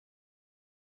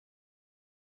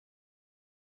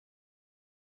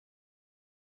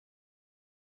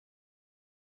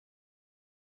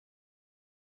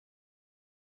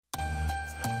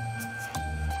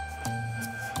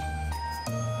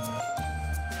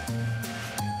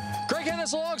Greg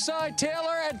Hennis alongside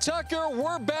Taylor and Tucker.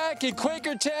 We're back in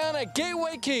Quakertown at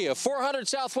Gateway Kia, 400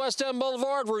 Southwest M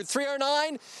Boulevard, Route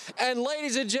 309. And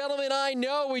ladies and gentlemen, I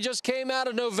know we just came out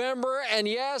of November, and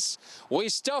yes, we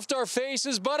stuffed our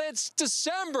faces, but it's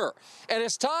December. And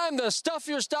it's time to stuff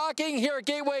your stocking here at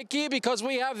Gateway Kia because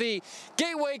we have the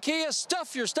Gateway Kia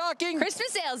Stuff Your Stocking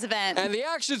Christmas sales event. And the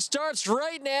action starts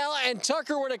right now. And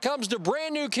Tucker, when it comes to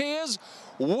brand new Kias,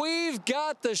 we've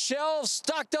got the shelves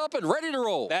stocked up and ready to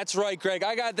roll. That's right, Greg.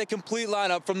 I got the complete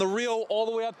lineup from the Rio all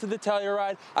the way up to the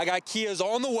Telluride. I got Kias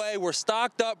on the way. We're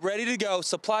stocked up, ready to go.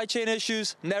 Supply chain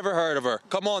issues, never heard of her.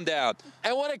 Come on down.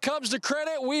 And when it comes to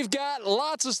credit, we've got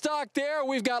lots of stock there.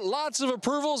 We've got lots of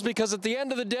approvals because at the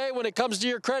end of the day, when it comes to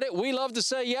your credit, we love to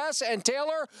say yes. And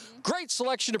Taylor, great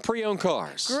selection of pre-owned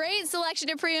cars. Great selection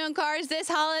of pre-owned cars this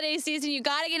holiday season. You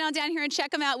got to get on down here and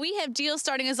check them out. We have deals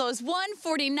starting as low as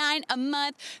 $149 a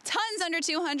month. Tons under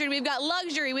 $200. We've got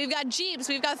luxury, we've got Jeeps,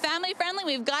 we've got family friendly,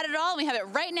 we've got it all. And we have it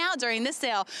right now during this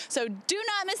sale. So do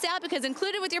not miss out because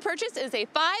included with your purchase is a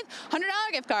 $500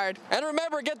 gift card. And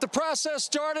remember, get the process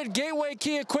started.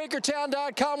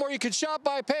 GatewayKiaQuakertown.com where you can shop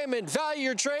by payment, value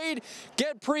your trade,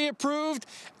 get pre-approved,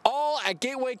 all at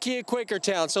Gateway Kia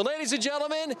Quakertown. So ladies and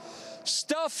gentlemen,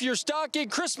 stuff your stocking.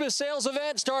 Christmas sales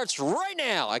event starts right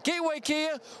now at Gateway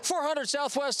Kia, 400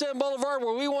 Southwest M Boulevard,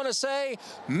 where we want to say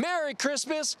Merry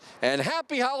Christmas and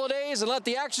Happy Holidays, and let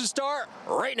the action start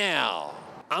right now.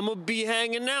 I'm gonna be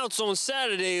hanging out on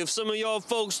Saturday if some of y'all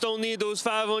folks don't need those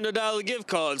 $500 gift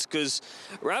cards, because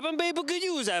wrapping paper could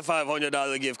use that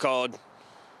 $500 gift card.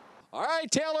 All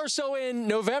right, Taylor, so in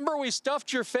November we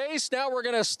stuffed your face. Now we're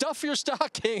going to stuff your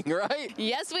stocking, right?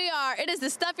 Yes, we are. It is the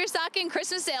Stuff Your Stocking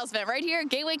Christmas sales event right here at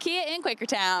Gateway Kia in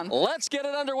Quakertown. Let's get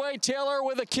it underway, Taylor,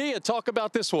 with a Kia. Talk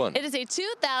about this one. It is a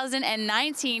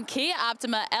 2019 Kia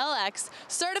Optima LX,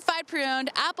 certified pre-owned,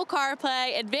 Apple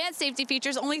CarPlay, advanced safety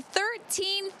features, only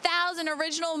 13,000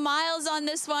 original miles on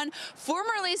this one.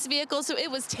 Former lease vehicle, so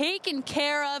it was taken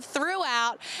care of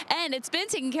throughout, and it's been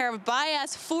taken care of by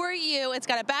us for you. It's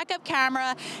got a backup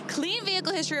camera, clean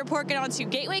vehicle history report. Get on to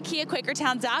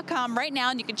GatewayKiaQuakertown.com right now,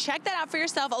 and you can check that out for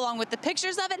yourself along with the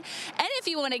pictures of it. And if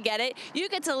you want to get it, you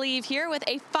get to leave here with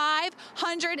a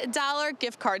 $500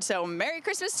 gift card. So Merry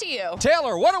Christmas to you.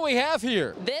 Taylor, what do we have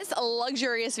here? This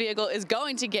luxurious vehicle is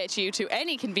going to get you to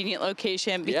any convenient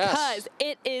location because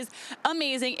it is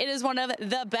amazing. It is one of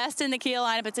the best in the Kia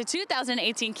lineup. It's a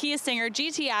 2018 Kia Stinger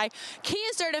GTI,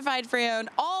 Kia certified pre-owned,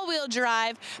 all-wheel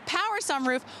drive, power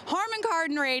sunroof, Harman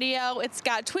Kardon radio. It's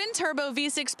got twin turbo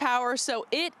V6 power, so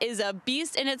it is a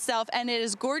beast in itself, and it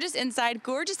is gorgeous inside,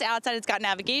 gorgeous outside. It's got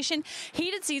navigation,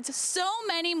 heated seats, so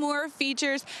many more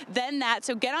features than that.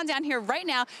 So get on down here right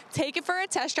now, take it for a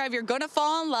test drive. You're gonna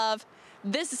fall in love.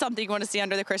 This is something you want to see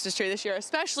under the Christmas tree this year,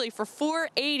 especially for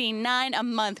 $489 a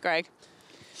month, Greg.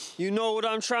 You know what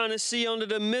I'm trying to see under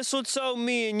the mistletoe?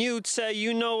 Me and you say,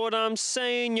 you know what I'm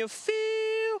saying? You feel?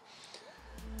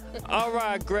 All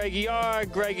right, Greggy,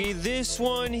 this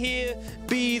one here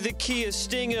be the Kia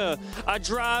Stinger. I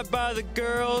drive by the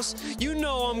girls, you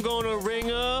know I'm gonna ring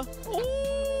her.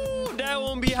 Ooh, that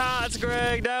one be hot,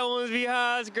 Greg, that one be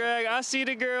hot, Greg. I see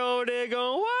the girl over there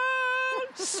going,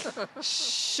 what?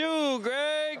 Shoot,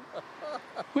 Greg.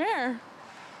 Where?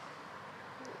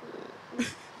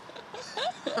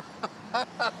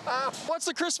 What's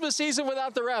the Christmas season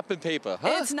without the wrapping paper, huh?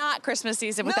 It's not Christmas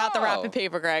season without the wrapping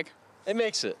paper, Greg. It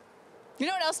makes it. You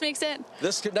know what else makes it?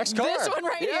 This next car. This one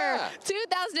right here.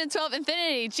 2012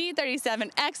 Infiniti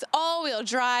G37X all-wheel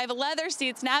drive, leather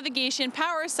seats, navigation,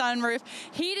 power sunroof,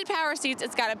 heated power seats.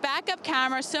 It's got a backup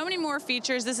camera, so many more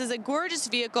features. This is a gorgeous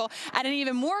vehicle at an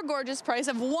even more gorgeous price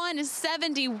of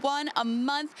 $171 a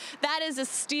month. That is a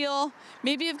steal.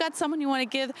 Maybe you've got someone you want to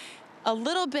give a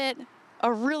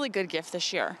really good gift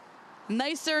this year.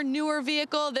 Nicer, newer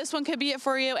vehicle. This one could be it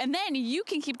for you. And then you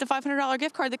can keep the $500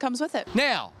 gift card that comes with it.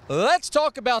 Now, let's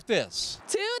talk about this.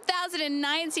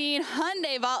 2019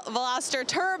 Hyundai Veloster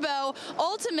Turbo,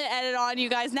 ultimate edit on, you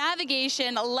guys.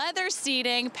 Navigation, leather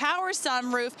seating, power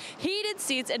sunroof, heated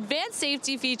seats, advanced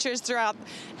safety features throughout,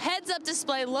 heads-up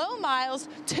display, low miles,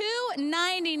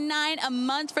 $299 a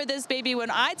month for this baby.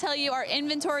 When I tell you our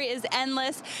inventory is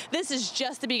endless, this is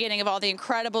just the beginning of all the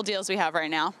incredible deals we have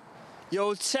right now.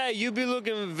 Yo, Tay, you be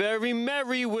looking very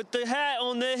merry with the hat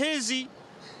on the hizzy.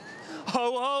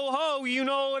 Ho, ho, ho, you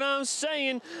know what I'm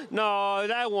saying? No,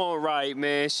 that won't right,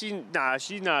 man. She's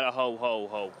not a ho, ho,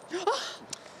 ho.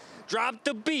 Drop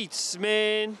the beats,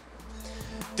 man.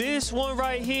 This one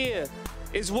right here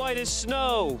is white as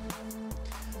snow.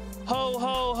 Ho,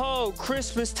 ho, ho,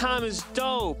 Christmas time is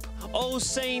dope. Old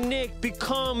Saint Nick be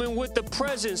coming with the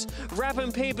presents.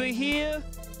 Wrapping paper here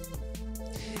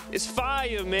It's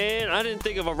fire, man. I didn't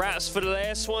think of a raps for the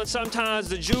last one. Sometimes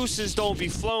the juices don't be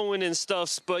flowing and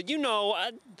stuff, but you know,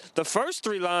 the first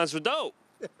 3 lines were dope.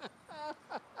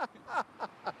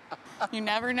 You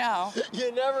never know.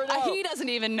 You never know. He doesn't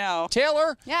even know.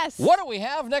 Taylor? Yes. What do we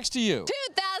have next to you?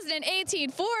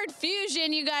 2018 Ford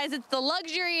Fusion, you guys. It's the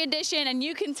luxury edition, and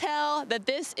you can tell that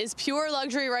this is pure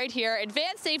luxury right here.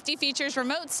 Advanced safety features,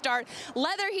 remote start,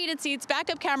 leather heated seats,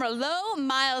 backup camera, low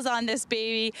miles on this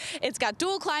baby. It's got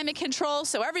dual climate control,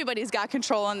 so everybody's got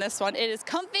control on this one. It is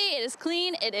comfy, it is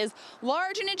clean, it is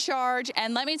large and in charge,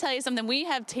 and let me tell you something, we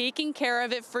have taken care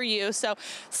of it for you. So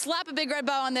slap a big red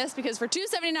bow on this, because for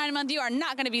 $279 a month, you are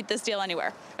not going to beat this deal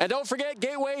anywhere. And don't forget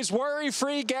Gateway's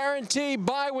worry-free guarantee.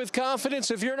 Buy with confidence.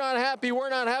 If you're not happy, we're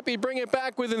not happy, bring it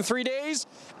back within 3 days.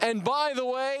 And by the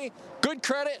way, good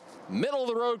credit,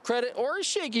 middle-of-the-road credit, or a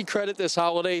shaky credit this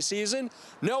holiday season.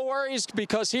 No worries,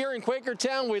 because here in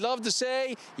Quakertown, we love to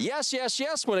say yes, yes,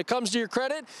 yes when it comes to your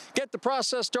credit. Get the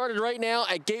process started right now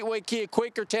at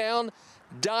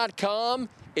gatewaykiaquakertown.com.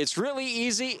 It's really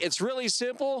easy. It's really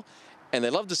simple. And they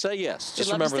love to say yes.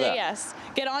 Just remember that. Yes.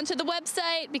 Get onto the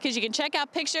website because you can check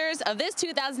out pictures of this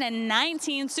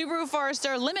 2019 Subaru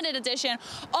Forester limited edition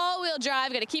all-wheel drive.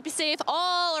 Going to keep you safe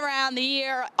all around the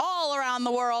year, all around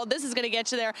the world. This is going to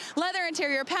get you there. Leather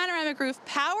interior, panoramic roof,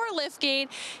 power liftgate,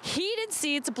 heated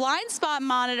seats, blind spot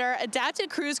monitor, adaptive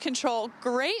cruise control.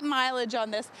 Great mileage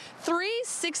on this.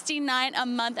 $369 a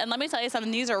month. And let me tell you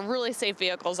something, these are really safe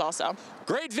vehicles also.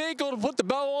 Great vehicle to put the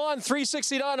bow on.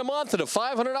 $369 a month and a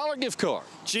 $500 gift card.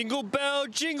 Jingle bell,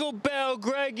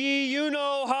 Greggy, you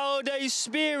know, holiday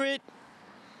spirit.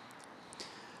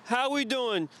 How we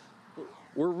doing?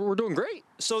 We're doing great.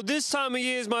 So this time of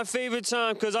year is my favorite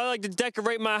time because I like to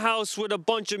decorate my house with a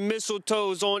bunch of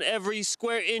mistletoes on every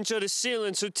square inch of the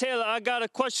ceiling. So Taylor, I got a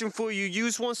question for you.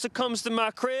 You wants to come to my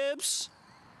cribs?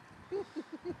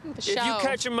 If you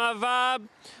catching my vibe,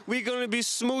 we're gonna be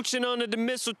smooching under the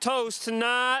mistletoes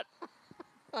tonight.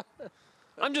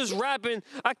 I'm just rapping.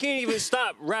 I can't even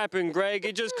stop rapping, Greg.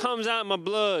 It just comes out in my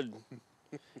blood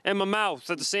and my mouth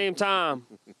at the same time.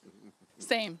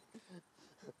 Same.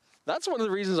 That's one of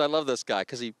the reasons I love this guy,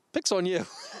 because he picks on you.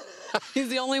 He's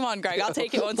the only one, Greg. I'll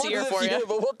take it once a year for you.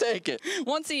 But we'll take it.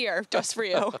 Once a year, just for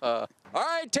you. All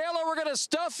right, Taylor, we're going to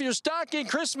stuff your stocking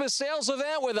Christmas sales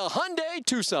event with a Hyundai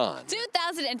Tucson.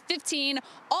 2015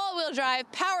 all-wheel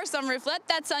drive, power sunroof, let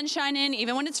that sun shine in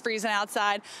even when it's freezing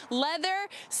outside. Leather,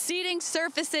 seating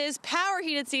surfaces, power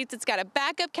heated seats. It's got a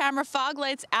backup camera, fog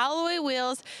lights, alloy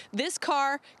wheels. This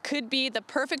car could be the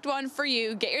perfect one for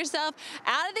you. Get yourself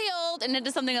out of the old and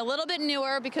into something a little bit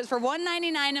newer, because for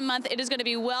 $199 a month, it is going to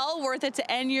be well worth it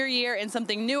to end your year in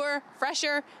something newer,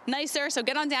 fresher, nicer. So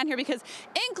get on down here, because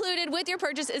included with your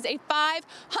purchase is a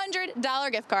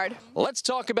 $500 gift card. Let's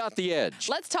talk about the Edge.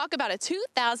 Let's talk about a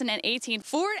 2018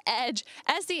 Ford Edge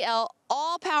SEL.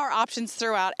 All power options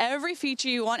throughout. Every feature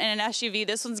you want in an SUV,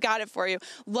 this one's got it for you.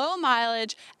 Low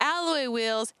mileage, alloy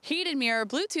wheels, heated mirror,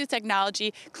 Bluetooth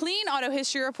technology, clean auto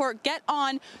history report. Get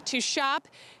on to shop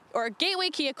or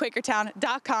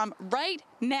gatewaykiaquakertown.com right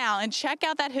now and check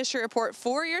out that history report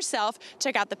for yourself.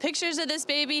 Check out the pictures of this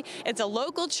baby. It's a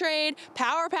local trade,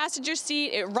 power passenger seat.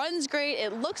 It runs great,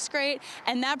 it looks great,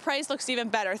 and that price looks even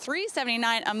better.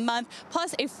 $379 a month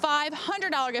plus a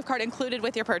 $500 gift card included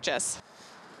with your purchase.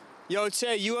 Yo,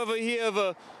 Ted, you ever hear of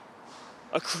a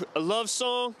love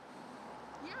song?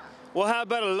 Yeah. Well, how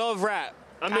about a love rap?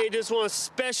 I made this one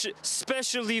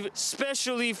specially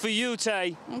for you,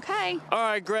 Tay. Okay. All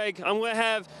right, Greg, I'm gonna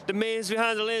have the mans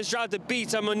behind the lens drop the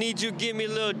beats. I'm gonna need you to give me a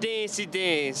little dancey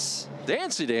dance.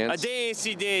 Dancey dance? A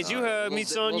dancey dance. You heard me,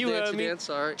 son. You heard me.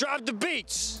 Dance, all right. Drop the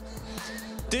beats.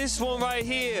 This one right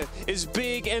here is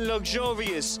big and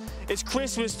luxurious. It's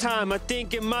Christmas time. I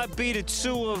think it might be the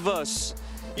two of us.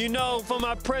 You know, for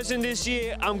my present this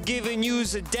year, I'm giving you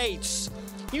the dates.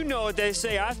 You know what they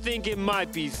say. I think it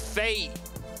might be fate.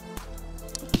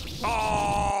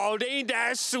 Oh, ain't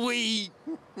that sweet?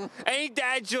 Ain't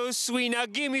that just sweet? Now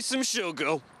give me some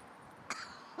sugar.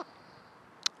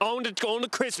 On the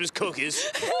Christmas cookies.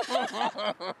 Bye.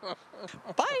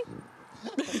 I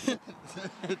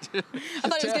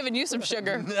thought he was giving you some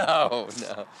sugar. No.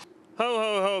 Ho,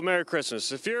 ho, ho, Merry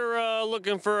Christmas. If you're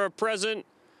looking for a present,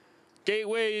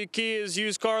 Gateway Kia's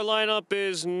used car lineup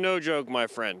is no joke, my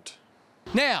friend.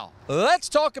 Now, let's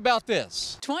talk about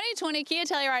this. 2020 Kia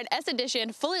Telluride S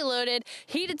Edition, fully loaded,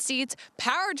 heated seats,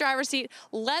 power driver seat,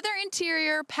 leather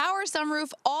interior, power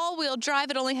sunroof, all-wheel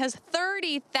drive. It only has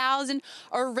 30,000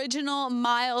 original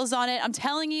miles on it. I'm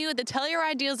telling you, the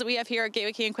Telluride deals that we have here at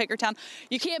Gateway Kia in Quakertown,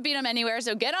 you can't beat them anywhere.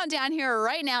 So get on down here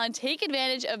right now and take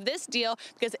advantage of this deal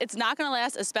because it's not going to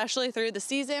last, especially through the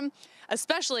season,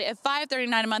 especially at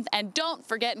 $539 a month. And don't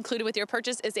forget, included with your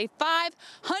purchase is a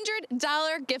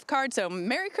 $500 gift card. So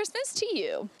Merry Christmas to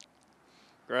you.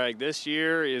 Greg, this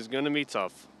year is going to be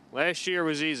tough. Last year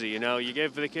was easy, you know. You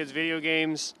gave for the kids video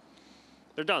games,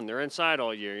 they're done. They're inside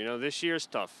all year, you know. This year's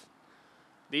tough.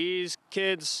 These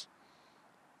kids,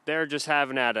 they're just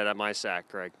having at it at my sack,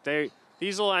 Greg.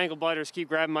 These little ankle biters keep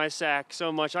grabbing my sack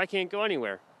so much I can't go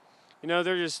anywhere. You know,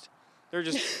 they're just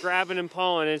grabbing and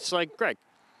pulling. It's like, Greg,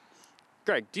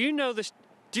 do you know this?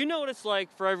 Do you know what it's like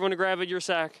for everyone to grab at your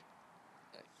sack?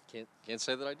 Can't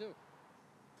say that I do.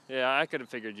 Yeah, I could have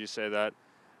figured you'd say that.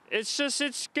 It's just,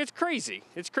 it's crazy.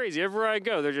 It's crazy. Everywhere I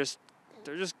go, they're just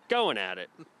going at it.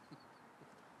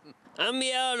 I'm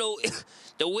here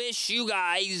to wish you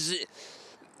guys,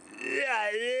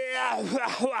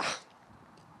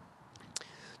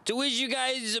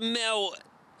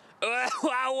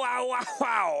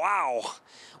 wow.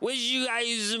 Wish you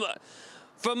guys,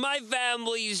 from my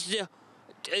families,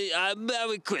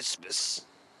 Merry Christmas.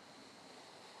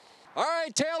 All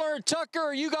right, Taylor and Tucker,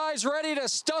 are you guys ready to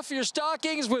stuff your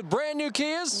stockings with brand new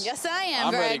Kias? Yes, I am,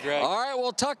 I'm Greg. ready, Greg. All right,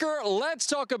 well, Tucker, let's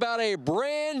talk about a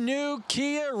brand new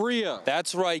Kia Rio.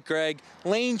 That's right, Greg.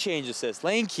 Lane change assist,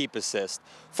 lane keep assist,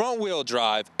 front wheel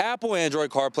drive, Apple Android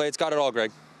CarPlay. It's got it all,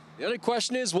 Greg. The only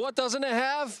question is, what doesn't it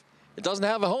have? It doesn't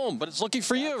have a home, but it's looking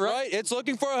for you, right? It's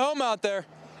looking for a home out there.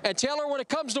 And Taylor, when it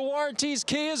comes to warranties,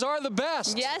 Kias are the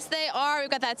best. Yes, they are. We've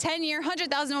got that 10-year,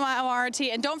 100,000-mile warranty.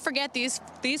 And don't forget, these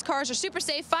cars are super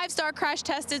safe, 5-star crash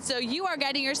tested, so you are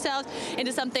getting yourself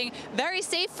into something very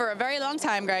safe for a very long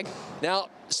time, Greg. Now,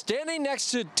 standing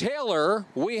next to Taylor,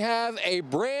 we have a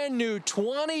brand new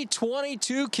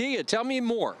 2022 Kia. Tell me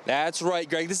more. That's right,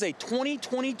 Greg. This is a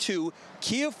 2022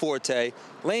 Kia Forte,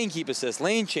 lane keep assist,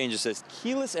 lane change assist,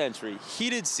 keyless entry,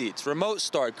 heated seats, remote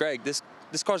start. Greg, this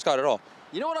car's got it all.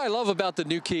 You know what I love about the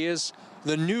new Kias?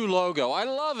 The new logo. I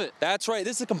love it. That's right.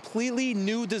 This is a completely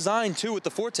new design, too, with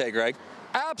the Forte, Greg.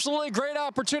 Absolutely great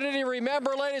opportunity.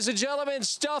 Remember, ladies and gentlemen,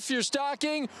 stuff your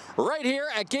stocking right here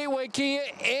at Gateway Kia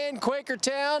in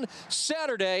Quakertown.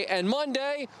 Saturday and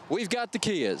Monday, we've got the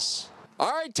Kias.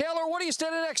 All right, Taylor, what are you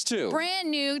standing next to?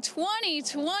 Brand new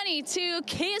 2022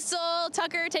 Kia Soul.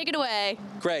 Tucker, take it away.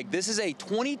 Greg, this is a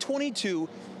 2022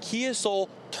 Kia Soul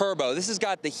Turbo. This has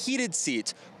got the heated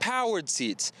seats, powered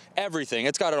seats, everything.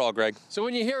 It's got it all, Greg. So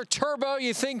when you hear turbo,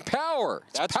 you think power.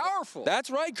 It's powerful.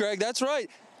 That's right, Greg. That's right.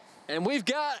 And we've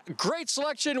got great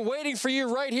selection waiting for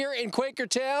you right here in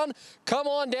Quakertown. Come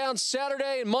on down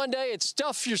Saturday and Monday. It's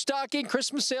Stuff Your Stocking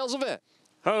Christmas sales event.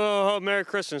 Ho, Merry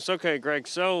Christmas. Okay, Greg,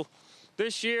 so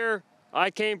this year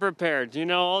I came prepared. You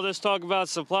know, all this talk about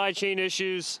supply chain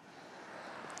issues,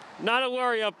 not a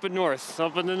worry up in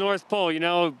the North Pole, you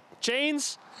know.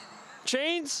 Chains,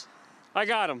 I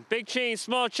got them. Big chains,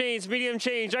 small chains, medium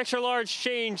chains, extra large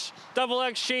chains, double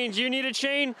X chains. You need a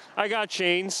chain? I got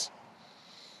chains.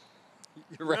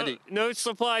 You're ready. No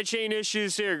supply chain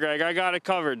issues here, Greg. I got it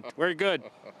covered. We're good.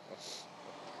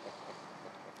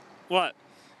 What?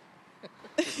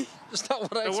 That's not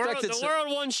what I expected. The world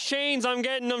wants chains. I'm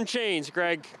getting them chains,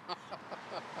 Greg.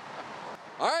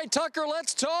 All right, Tucker,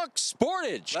 let's talk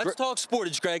Sportage. Let's talk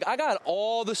Sportage, Greg. I got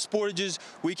all the Sportages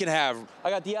we can have.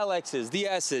 I got the LXs, the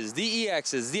S's, the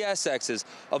EXs, the SXs,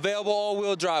 available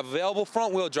all-wheel drive, available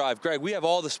front-wheel drive. Greg, we have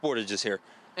all the Sportages here.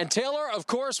 And Taylor, of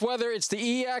course, whether it's the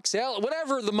EXL,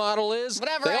 whatever the model is,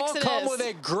 they all come with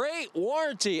a great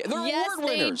warranty. They're award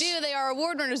winners. Yes, they do. They are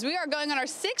award winners. We are going on our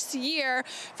 6th year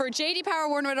for J.D. Power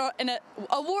award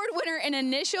winner in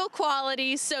initial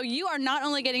quality. So you are not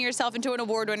only getting yourself into an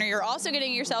award winner, you're also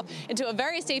getting yourself into a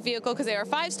very safe vehicle because they are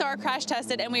 5-star crash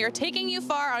tested, and we are taking you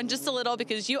far on just a little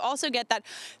because you also get that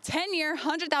 10-year,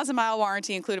 100,000-mile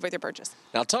warranty included with your purchase.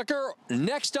 Now, Tucker,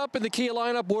 next up in the Kia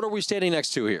lineup, what are we standing next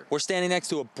to here? We're standing next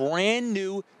to a brand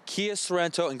new Kia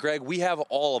Sorento, and Greg, we have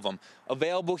all of them.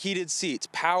 Available heated seats,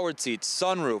 powered seats,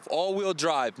 sunroof, all-wheel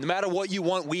drive. No matter what you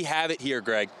want, we have it here,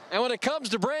 Greg. And when it comes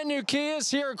to brand new Kias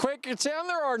here in Quakertown,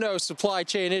 there are no supply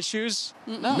chain issues.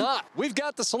 No. We've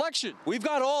got the selection. We've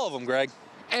got all of them, Greg.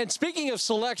 And speaking of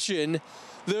selection,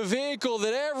 the vehicle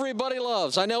that everybody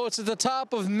loves. I know it's at the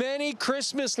top of many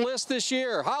Christmas lists this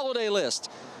year, holiday list.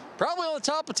 Probably on the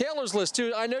top of Taylor's list,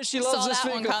 too. I know she loves this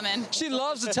vehicle. Saw that one coming. She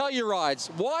loves the Tellurides.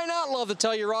 Why not love the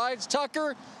Tellurides?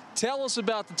 Tucker, Tell us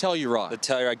about the Telluride. The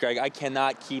Telluride, Greg, I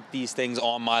cannot keep these things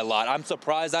on my lot. I'm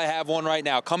surprised I have one right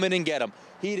now. Come in and get them.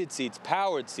 Heated seats,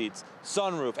 powered seats,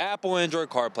 sunroof, Apple Android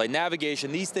CarPlay,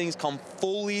 navigation. These things come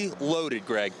fully loaded,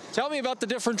 Greg. Tell me about the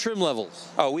different trim levels.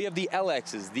 Oh, we have the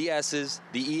LXs, the S's,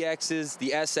 the EXs, the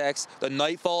SX, the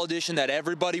Nightfall Edition that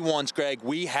everybody wants, Greg.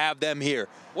 We have them here.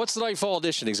 What's the Nightfall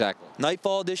Edition exactly?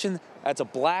 Nightfall Edition, that's a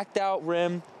blacked out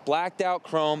rim, blacked out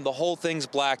chrome. The whole thing's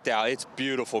blacked out. It's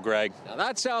beautiful, Greg. Now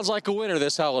that sounds like a winner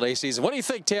this holiday season. What do you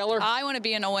think, Taylor? I want to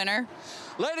be in a winner.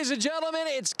 Ladies and gentlemen,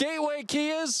 it's Gateway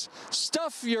Kia's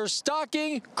Stuff Your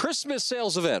Stocking Christmas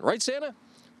sales event. Right, Santa?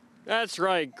 That's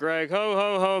right, Greg. Ho,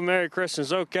 ho, ho, Merry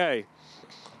Christmas. Okay.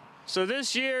 So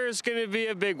this year is going to be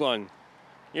a big one.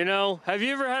 You know, have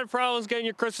you ever had problems getting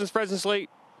your Christmas presents late?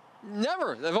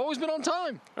 Never. They've always been on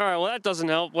time. All right, well, that doesn't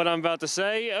help what I'm about to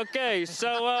say. Okay,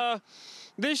 so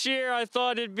this year I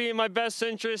thought it'd be in my best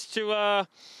interest to,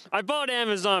 I bought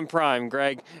Amazon Prime,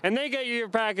 Greg, and they get you your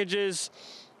packages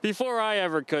before I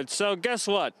ever could. So guess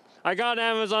what? I got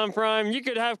Amazon Prime. You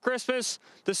could have Christmas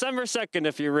December 2nd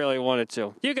if you really wanted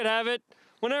to. You could have it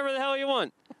whenever the hell you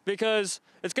want because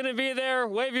it's going to be there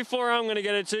way before I'm going to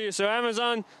get it to you. So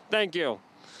Amazon, thank you.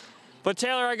 But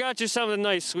Taylor, I got you something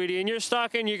nice, sweetie. In your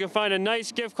stocking, you can find a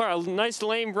nice gift card, a nice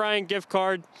Lane Bryant gift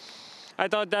card. I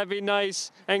thought that'd be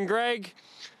nice. And Greg,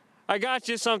 I got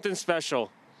you something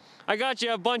special. I got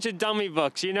you a bunch of dummy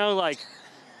books, you know, like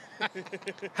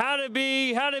how to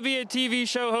be a TV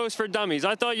show host for dummies.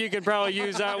 I thought you could probably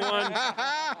use that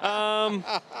one.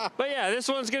 But yeah, this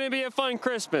one's gonna be a fun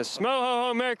Christmas. Mo ho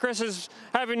ho, Merry Christmas,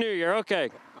 Happy New Year. Okay.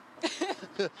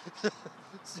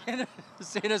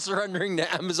 Santa surrendering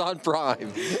to Amazon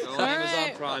Prime.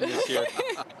 Amazon Prime this year.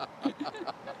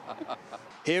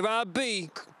 Here I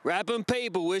be, wrapping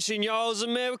paper, wishing y'all's a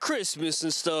Merry Christmas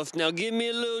and stuff. Now give me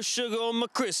a little sugar on my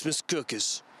Christmas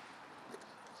cookies.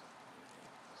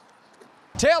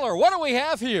 Taylor, what do we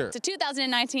have here? It's a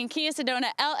 2019 Kia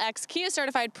Sedona LX, Kia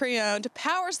certified pre-owned,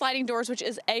 power sliding doors, which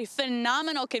is a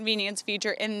phenomenal convenience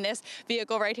feature in this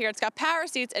vehicle right here. It's got power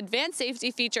seats, advanced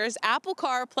safety features, Apple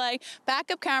CarPlay,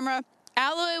 backup camera,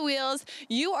 alloy wheels.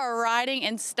 You are riding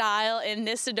in style in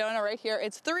this Sedona right here.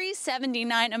 It's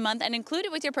 $379 a month, and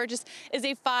included with your purchase is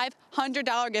a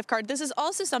 $500 gift card. This is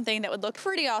also something that would look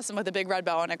pretty awesome with a big red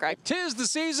bow on it, Greg. 'Tis the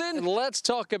season, and let's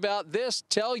talk about this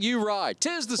Telluride.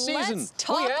 'Tis the season. Let's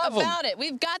talk about it.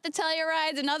 We've got the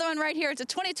Telluride, another one right here. It's a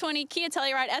 2020 Kia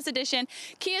Telluride S Edition,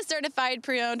 Kia certified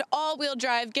pre-owned, all-wheel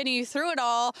drive, getting you through it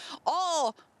all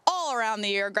around the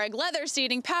year, Greg. Leather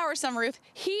seating, power sunroof,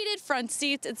 heated front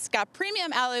seats. It's got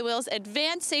premium alloy wheels,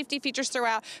 advanced safety features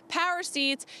throughout, power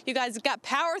seats. You guys got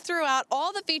power throughout,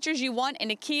 all the features you want in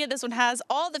a Kia. This one has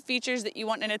all the features that you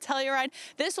want in a Telluride.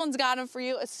 This one's got them for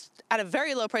you at a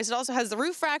very low price. It also has the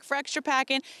roof rack for extra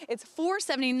packing. It's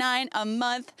 $479 a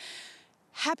month.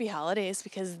 Happy holidays,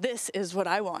 because this is what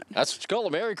I want. That's what you call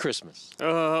a Merry Christmas.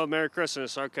 Oh, Merry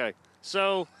Christmas. Okay.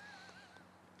 So,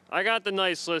 I got the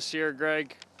nice list here,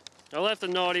 Greg. I left a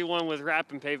naughty one with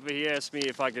wrapping paper. He asked me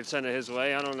if I could send it his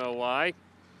way. I don't know why.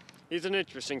 He's an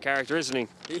interesting character, isn't he?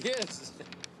 He is.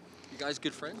 You guys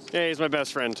good friends? Yeah, he's my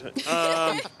best friend.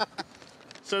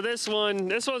 So this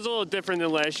one's a little different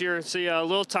than last year. See,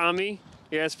 little Tommy,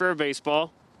 he asked for a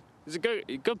baseball. He's a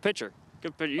good pitcher.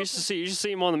 Good pitcher. You should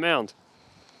see him on the mound.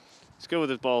 He's good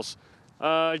with his balls.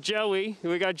 Joey,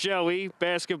 we got Joey,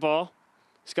 basketball.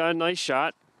 He's got a nice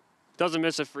shot. Doesn't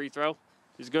miss a free throw.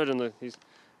 He's good in the.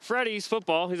 Freddie's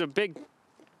football. He's a big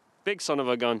son of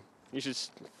a gun. He's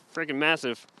just freaking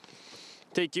massive.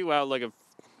 Take you out like a.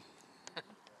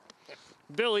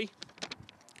 Billy,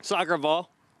 soccer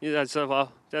ball. Yeah, that's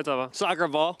a soccer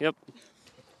ball. Yep.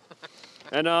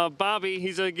 And Bobby,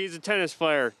 he's a tennis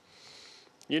player.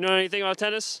 You know anything about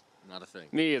tennis? Not a thing.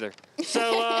 Me either.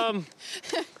 So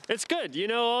it's good. You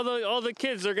know, all the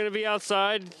kids are going to be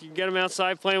outside. You get them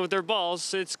outside playing with their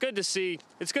balls. It's good to see.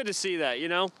 It's good to see that. You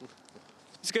know,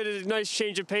 it's good. A nice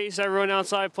change of pace. Everyone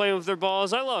outside playing with their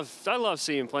balls. I love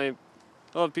seeing playing.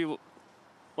 I love people.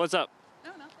 What's up?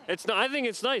 No, nothing. It's not. I think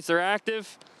it's nice. They're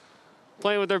active,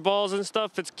 playing with their balls and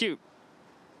stuff. It's cute.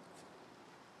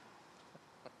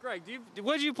 Greg,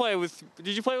 what did you play with?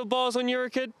 Did you play with balls when you were a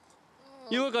kid?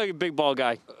 You look like a big ball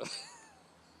guy. Is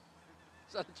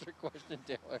that a trick question,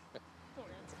 Taylor?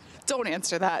 Don't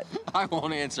answer that. I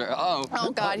won't answer. Oh.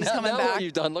 Oh, God, he's coming now back. What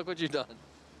you've done. Look what you've done.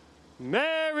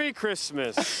 Merry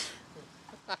Christmas.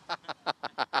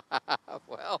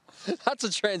 Well, that's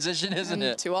a transition, isn't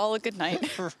it? To all a good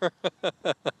night.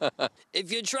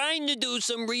 if you're trying to do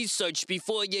some research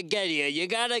before you get here, you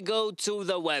gotta go to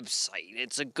the website.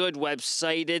 It's a good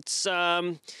website. It's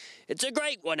a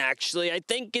great one, actually. I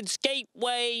think it's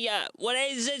Gateway, what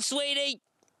is it, sweetie?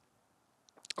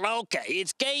 Okay,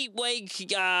 it's Gateway,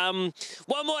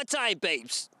 one more time,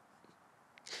 babes.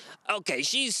 Okay,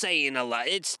 she's saying a lot.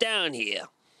 It's down here.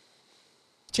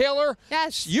 Taylor,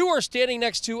 yes, you are standing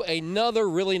next to another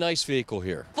really nice vehicle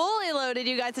here. Fully loaded,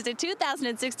 you guys. It's a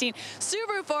 2016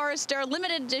 Subaru Forester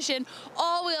limited edition,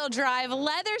 all-wheel drive,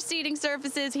 leather seating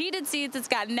surfaces, heated seats. It's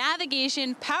got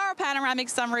navigation, power panoramic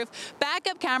sunroof,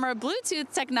 backup camera,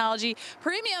 Bluetooth technology,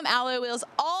 premium alloy wheels,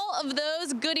 all of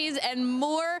those goodies and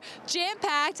more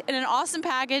jam-packed in an awesome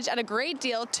package at a great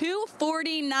deal,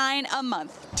 $249 a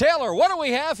month. Taylor, what do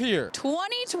we have here?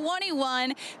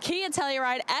 2021 Kia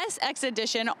Telluride SX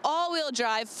Edition, all-wheel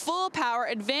drive, full power,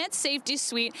 advanced safety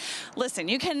suite. Listen,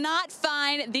 you cannot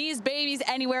find these babies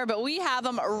anywhere, but we have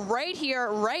them right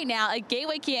here, right now at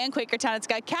Gateway Kia in Quakertown. It's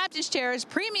got captain's chairs,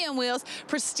 premium wheels,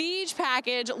 prestige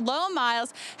package, low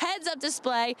miles, heads-up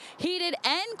display, heated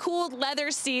and cooled leather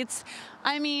seats.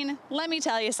 I mean, let me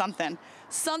tell you something.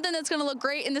 Something that's going to look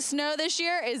great in the snow this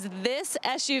year is this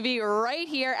SUV right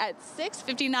here at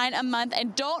 $659 a month.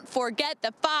 And don't forget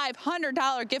the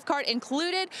 $500 gift card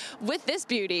included with this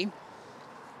beauty.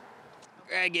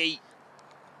 Greggy,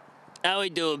 how we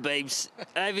doing, babes?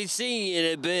 I haven't seen you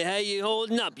in a bit. How you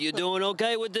holding up? You doing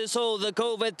okay with this whole the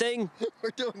COVID thing? We're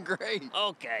doing great.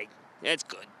 Okay, that's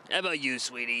good. How about you,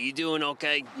 sweetie? You doing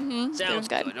okay? Mm-hmm. Sounds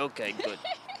Doing good. Okay, good.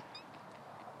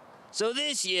 So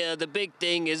this year, the big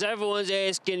thing is everyone's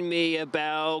asking me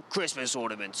about Christmas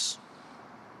ornaments.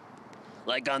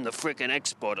 Like on the frickin'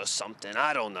 export or something.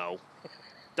 I don't know.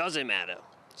 Doesn't matter.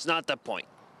 It's not the point.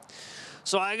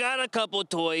 So I got a couple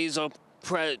toys or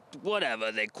whatever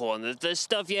they call it. The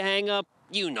stuff you hang up,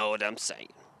 you know what I'm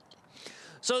saying.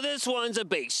 So this one's a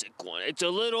basic one. It's a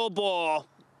little ball.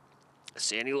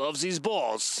 Sandy loves these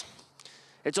balls.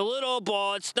 It's a little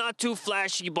ball. It's not too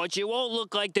flashy, but you won't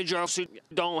look like the jerks who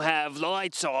don't have the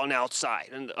lights on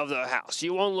outside of the house.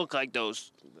 You won't look like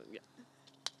those. Yeah.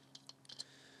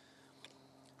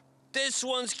 This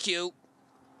one's cute.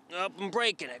 Oh, I'm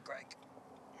breaking it, Greg.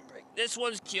 This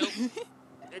one's cute.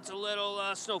 It's a little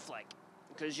snowflake.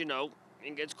 Because, you know,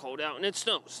 it gets cold out and it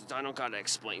snows. I don't gotta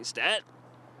explain that.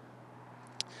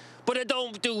 But it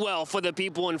don't do well for the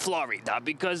people in Florida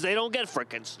because they don't get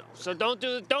frickin' snow. So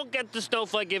don't get the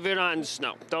snowflake if you're not in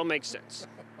snow. Don't make sense.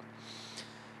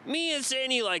 Me and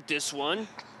Sandy like this one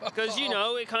because, you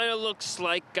know, it kind of looks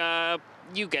like,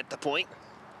 you get the point.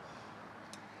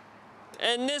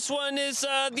 And this one is,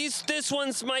 this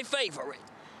one's my favorite.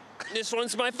 This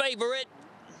one's my favorite.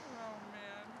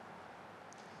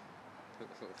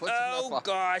 Oh,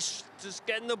 gosh. Just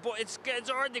getting the ball. It's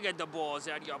hard to get the balls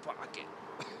out of your pocket.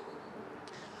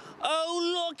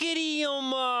 Oh, look at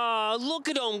him. Look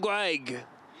at them, Greg.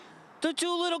 The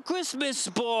two little Christmas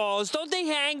balls. Don't they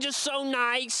hang just so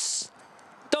nice?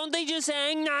 Don't they just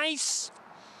hang nice?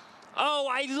 Oh,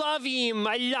 I love him.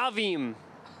 I love him.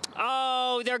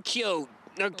 Oh, they're cute.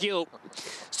 They're cute.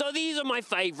 So these are my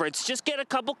favorites. Just get a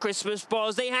couple Christmas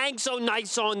balls. They hang so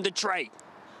nice on the tray.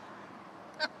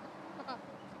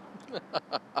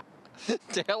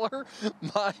 Taylor,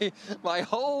 my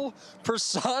whole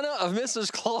persona of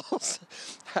Mrs. Claus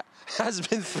has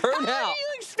been thrown out. How do you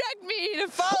expect me to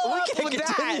follow up with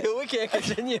that? We can't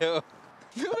continue.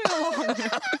 Moving along.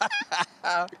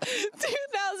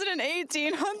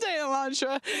 2018 Hyundai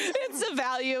Elantra. It's a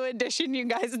value edition, you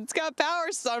guys. It's got power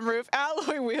sunroof,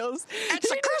 alloy wheels.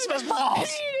 It's a Christmas balls.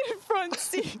 Heated front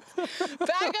seat,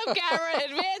 backup camera,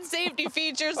 advanced safety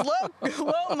features,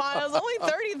 low miles, only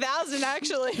 30,000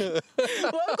 actually.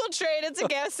 Local trade. It's a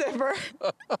gas zipper,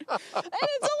 and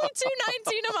it's only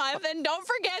 $219 a month. And don't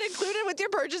forget, included with your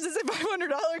purchase is a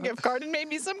 $500 gift card and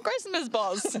maybe some Christmas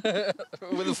balls. With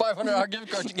a $500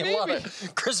 gift card, you can love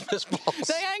it. Christmas balls.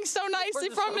 They hang so nicely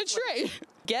from the tree.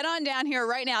 Get on down here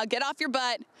right now. Get off your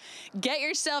butt. Get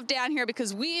yourself down here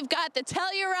because we've got the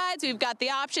Tellurides. We've got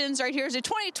the options. Right here's a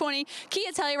 2020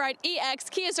 Kia Telluride EX,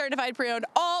 Kia certified pre-owned,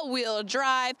 all-wheel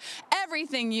drive.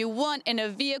 Everything you want in a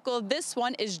vehicle. This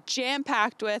one is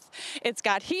jam-packed with. It's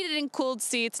got heated and cooled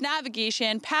seats,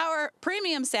 navigation, power,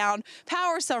 premium sound,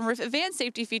 power sunroof, advanced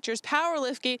safety features, power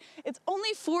liftgate. It's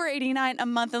only $489 a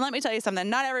month. And let me tell you something.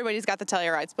 Not everybody's got the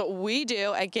Tellurides, but we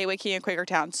do at Gateway Kia in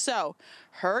Quakertown. So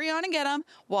hurry on and get them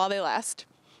while they last.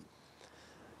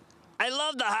 I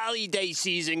love the holiday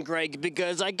season, Greg,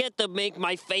 because I get to make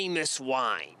my famous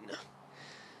wine.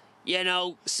 You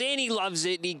know, Sandy loves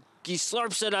it. He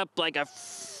slurps it up like a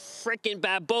frickin'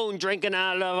 baboon drinking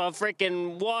out of a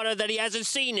frickin' water that he hasn't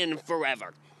seen in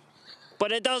forever.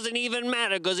 But it doesn't even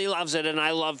matter because he loves it and I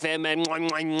love him and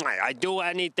I do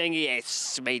anything he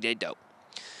asks me to do.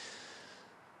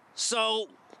 So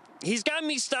he's got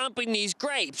me stomping these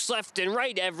grapes left and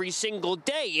right every single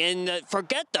day. And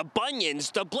forget the bunions,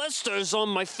 the blisters on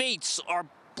my feet are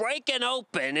breaking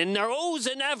open and they're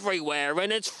oozing everywhere.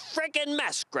 And it's freaking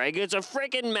mess, Greg. It's a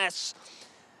freaking mess.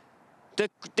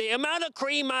 The amount of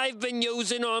cream I've been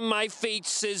using on my feet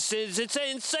is it's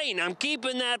insane. I'm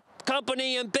keeping that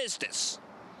company in business.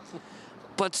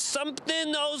 But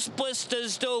something those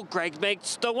blisters do, Greg,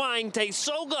 makes the wine taste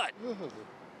so good.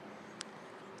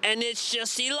 And it's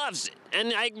just, he loves it.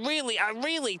 And I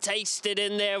really taste it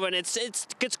in there, and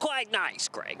it's quite nice,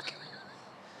 Greg.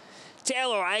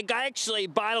 Taylor, I actually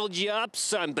bottled you up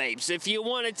some, babes. If you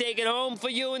want to take it home for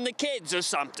you and the kids or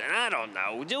something, I don't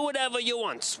know. Do whatever you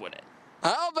want with it.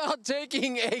 How about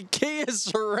taking a Kia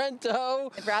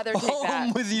Sorento I'd rather take home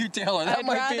that. with you, Taylor? That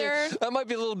might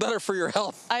be a little better for your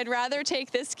health. I'd rather take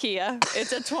this Kia.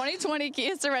 It's a 2020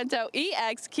 Kia Sorento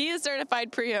EX, Kia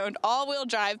certified pre-owned, all-wheel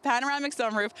drive, panoramic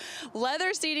sunroof,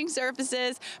 leather seating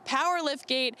surfaces, power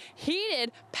liftgate,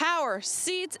 heated power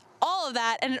seats, all of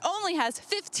that, and it only has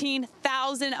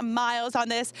 15,000 miles on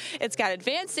this. It's got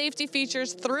advanced safety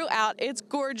features throughout. It's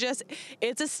gorgeous.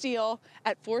 It's a steal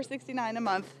at $469 a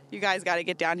month. You guys got to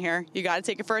get down here. You got to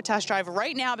take it for a test drive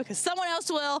right now because someone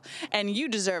else will, and you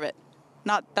deserve it.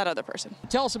 Not that other person.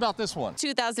 Tell us about this one.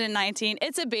 2019.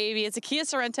 It's a baby. It's a Kia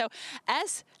Sorento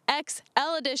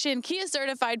SXL Edition, Kia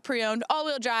certified pre-owned,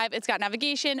 all-wheel drive. It's got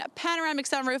navigation, panoramic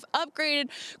sunroof, upgraded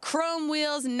chrome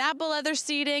wheels, Napa leather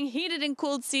seating, heated and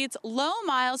cooled seats, low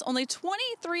miles, only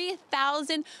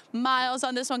 23,000 miles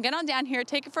on this one. Get on down here,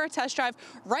 take it for a test drive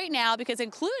right now because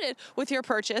included with your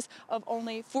purchase of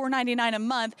only $499 a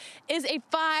month is a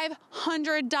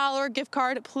 $500 gift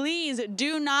card. Please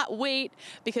do not wait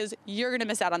because you're gonna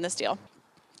miss out on this deal.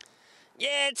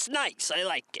 Yeah, it's nice. I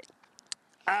like it.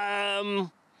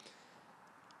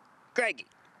 Greggy.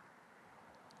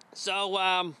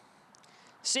 So,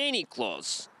 Santa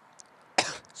Claus.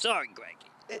 Sorry,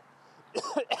 Greggy.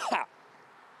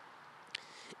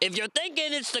 If you're thinking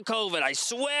it's the COVID, I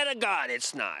swear to God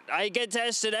it's not. I get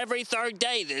tested every third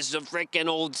day. This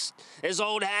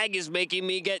old hag is making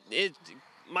me get it.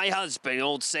 My husband,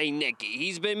 old Saint Nicky,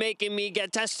 he's been making me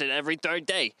get tested every third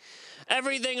day.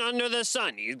 Everything under the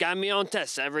sun. He's got me on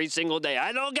tests every single day.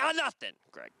 I don't got nothing,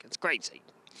 Greg. It's crazy.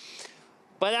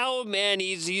 But that old man,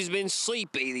 he's been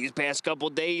sleepy these past couple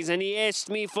days, and he asked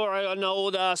me for an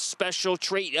old special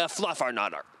treat, a fluffer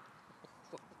nutter.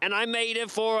 And I made it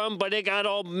for him, but it got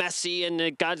all messy, and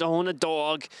it got on a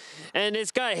dog, and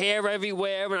it's got hair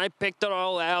everywhere, and I picked it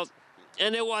all out.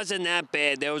 And it wasn't that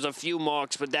bad. There was a few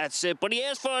marks, but that's it. But he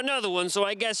asked for another one, so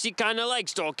I guess he kind of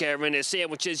likes dog hair in his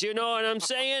sandwiches. You know what I'm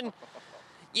saying?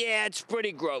 Yeah, it's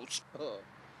pretty gross. Ho,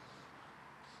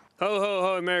 ho,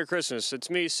 ho, Merry Christmas. It's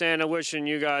me, Santa, wishing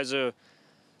you guys a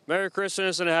Merry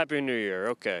Christmas and a Happy New Year.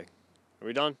 Okay, are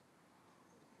we done?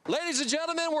 Ladies and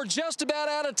gentlemen, we're just about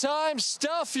out of time.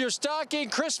 Stuff your stocking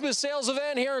Christmas sales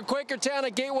event here in Quakertown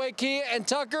at Gateway Kia. And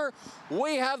Tucker,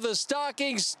 we have the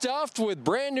stocking stuffed with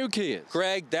brand new Kias.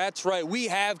 Greg, that's right. We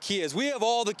have Kias. We have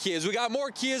all the Kias. We got more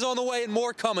Kias on the way and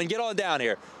more coming. Get on down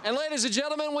here. And ladies and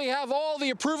gentlemen, we have all the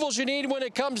approvals you need when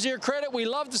it comes to your credit. We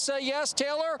love to say yes,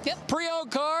 Taylor. Yep. Pre-owned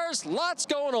cars, lots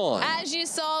going on. As you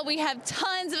saw, we have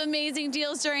tons of amazing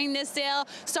deals during this sale,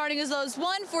 starting as low as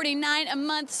 $149 a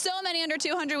month. So many under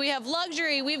 $200. We have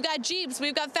luxury, we've got Jeeps,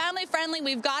 we've got family friendly,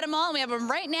 we've got them all, and we have them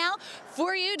right now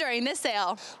for you during this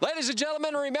sale. Ladies and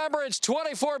gentlemen, remember it's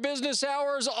 24 business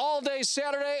hours, all day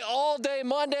Saturday, all day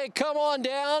Monday. Come on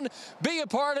down, be a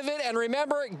part of it, and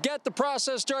remember, get the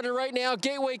process started right now.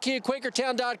 GatewayKia,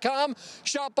 Quakertown.com,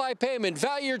 shop by payment,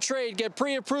 value your trade, get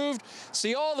pre-approved,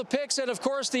 see all the pics, and of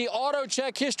course the auto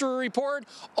check history report,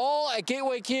 all at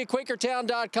GatewayKia,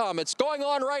 Quakertown.com. It's going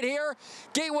on right here,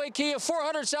 Gateway Kia,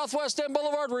 400 Southwest End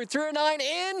Boulevard, Route 309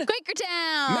 in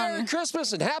Quakertown. Merry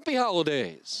Christmas and Happy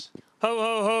Holidays. Ho,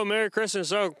 ho, ho, Merry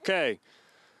Christmas. Okay.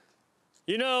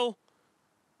 You know,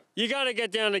 you got to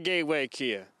get down to Gateway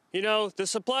Kia. You know, the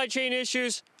supply chain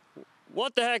issues,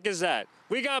 what the heck is that?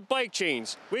 We got bike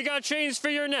chains. We got chains for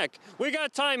your neck. We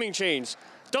got timing chains.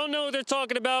 Don't know what they're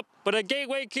talking about, but at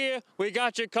Gateway Kia, we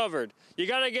got you covered. You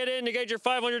got to get in to get your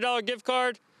 $500 gift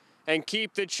card and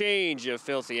keep the change, you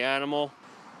filthy animal.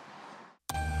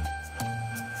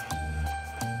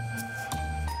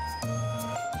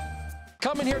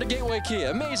 Coming here to Gateway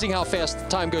Kia. Amazing how fast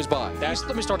time goes by.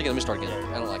 Let me start again.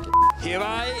 I don't like it. Here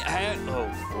I have. Oh,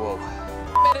 whoa.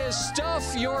 It is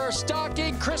Stuff Your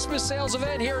Stocking Christmas sales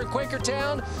event here in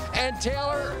Quakertown. And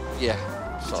Taylor, yeah,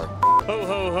 sorry. Ho,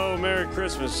 ho, ho, Merry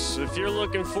Christmas. If you're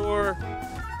looking for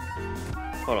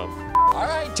Hold on. All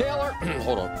right, Taylor.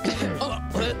 Hold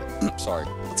on. Sorry.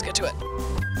 Let's get to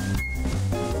it.